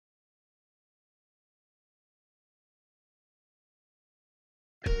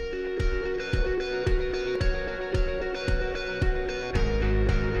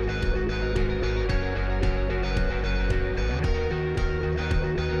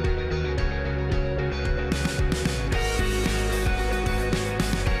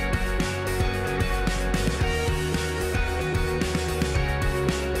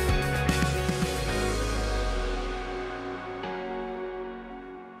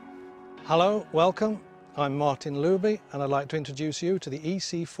Hello, welcome. I'm Martin Luby and I'd like to introduce you to the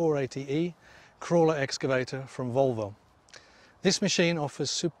EC480E crawler excavator from Volvo. This machine offers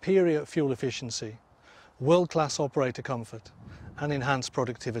superior fuel efficiency, world-class operator comfort and enhanced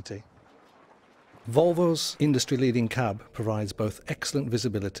productivity. Volvo's industry-leading cab provides both excellent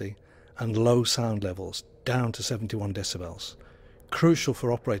visibility and low sound levels down to 71 decibels, crucial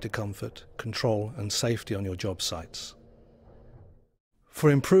for operator comfort, control and safety on your job sites. For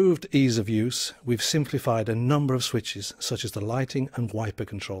improved ease of use, we've simplified a number of switches such as the lighting and wiper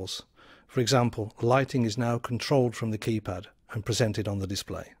controls. For example, lighting is now controlled from the keypad and presented on the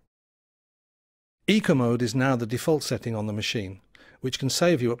display. Eco mode is now the default setting on the machine, which can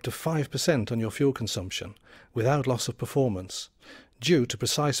save you up to 5% on your fuel consumption without loss of performance, due to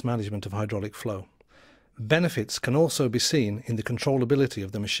precise management of hydraulic flow. Benefits can also be seen in the controllability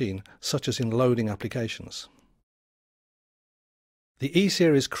of the machine, such as in loading applications. The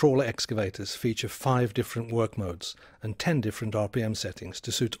E-Series crawler excavators feature 5 different work modes and 10 different RPM settings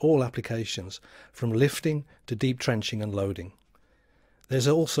to suit all applications, from lifting to deep trenching and loading. There's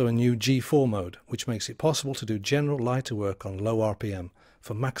also a new G4 mode, which makes it possible to do general lighter work on low RPM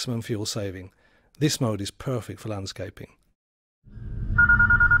for maximum fuel saving. This mode is perfect for landscaping.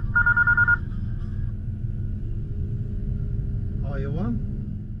 Are you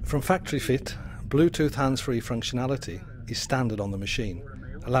on? From factory fit, Bluetooth hands-free functionality is standard on the machine,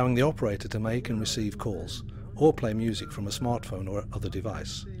 allowing the operator to make and receive calls or play music from a smartphone or other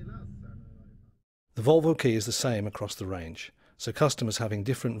device. The Volvo key is the same across the range, so customers having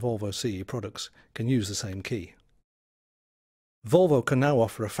different Volvo CE products can use the same key. Volvo can now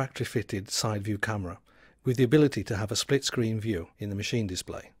offer a factory-fitted side view camera with the ability to have a split-screen view in the machine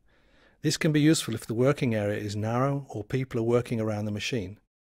display. This can be useful if the working area is narrow or people are working around the machine.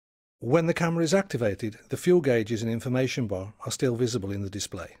 When the camera is activated, the fuel gauges and information bar are still visible in the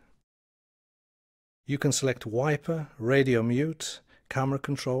display. You can select wiper, radio mute, camera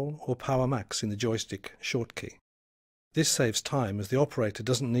control or power max in the joystick short key. This saves time as the operator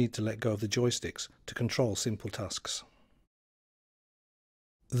doesn't need to let go of the joysticks to control simple tasks.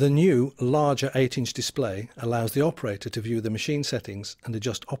 The new, larger 8-inch display allows the operator to view the machine settings and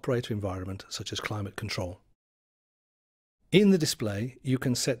adjust operator environment such as climate control. In the display, you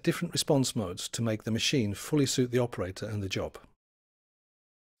can set different response modes to make the machine fully suit the operator and the job.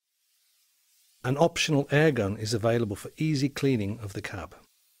 An optional air gun is available for easy cleaning of the cab.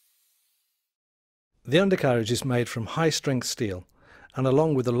 The undercarriage is made from high-strength steel and,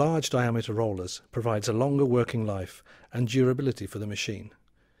 along with the large diameter rollers, provides a longer working life and durability for the machine.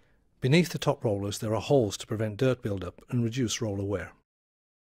 Beneath the top rollers there are holes to prevent dirt buildup and reduce roller wear.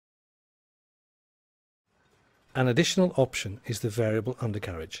 An additional option is the variable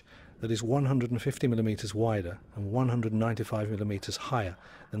undercarriage that is 150 mm wider and 195 mm higher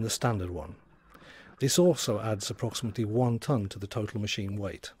than the standard one. This also adds approximately 1 ton to the total machine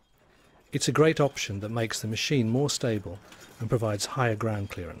weight. It's a great option that makes the machine more stable and provides higher ground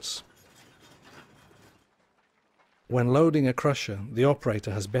clearance. When loading a crusher, the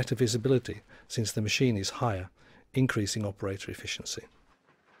operator has better visibility since the machine is higher, increasing operator efficiency.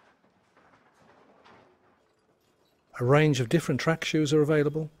 A range of different track shoes are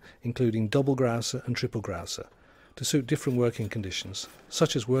available, including double grouser and triple grouser, to suit different working conditions,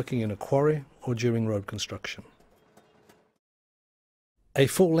 such as working in a quarry or during road construction. A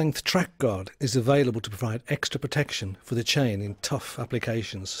full-length track guard is available to provide extra protection for the chain in tough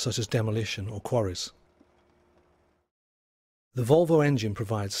applications such as demolition or quarries. The Volvo engine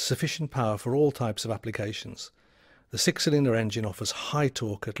provides sufficient power for all types of applications. The 6-cylinder engine offers high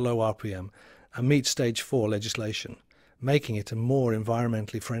torque at low RPM and meets Stage 4 legislation, making it a more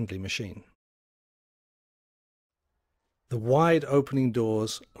environmentally friendly machine. The wide opening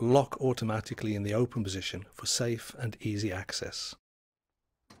doors lock automatically in the open position for safe and easy access.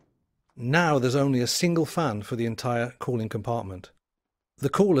 Now there's only a single fan for the entire cooling compartment. The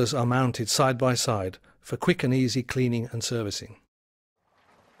coolers are mounted side by side for quick and easy cleaning and servicing.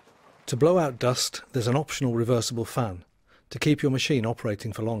 To blow out dust, there's an optional reversible fan to keep your machine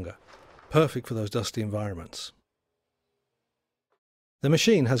operating for longer, perfect for those dusty environments. The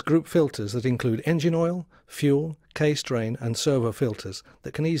machine has group filters that include engine oil, fuel, case drain and servo filters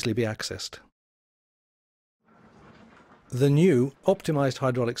that can easily be accessed. The new optimized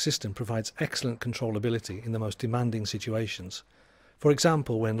hydraulic system provides excellent controllability in the most demanding situations, for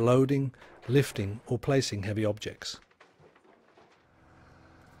example when loading, lifting or placing heavy objects.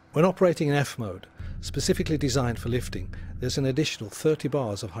 When operating in F mode, specifically designed for lifting, there's an additional 30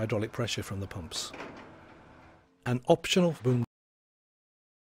 bars of hydraulic pressure from the pumps. An optional boom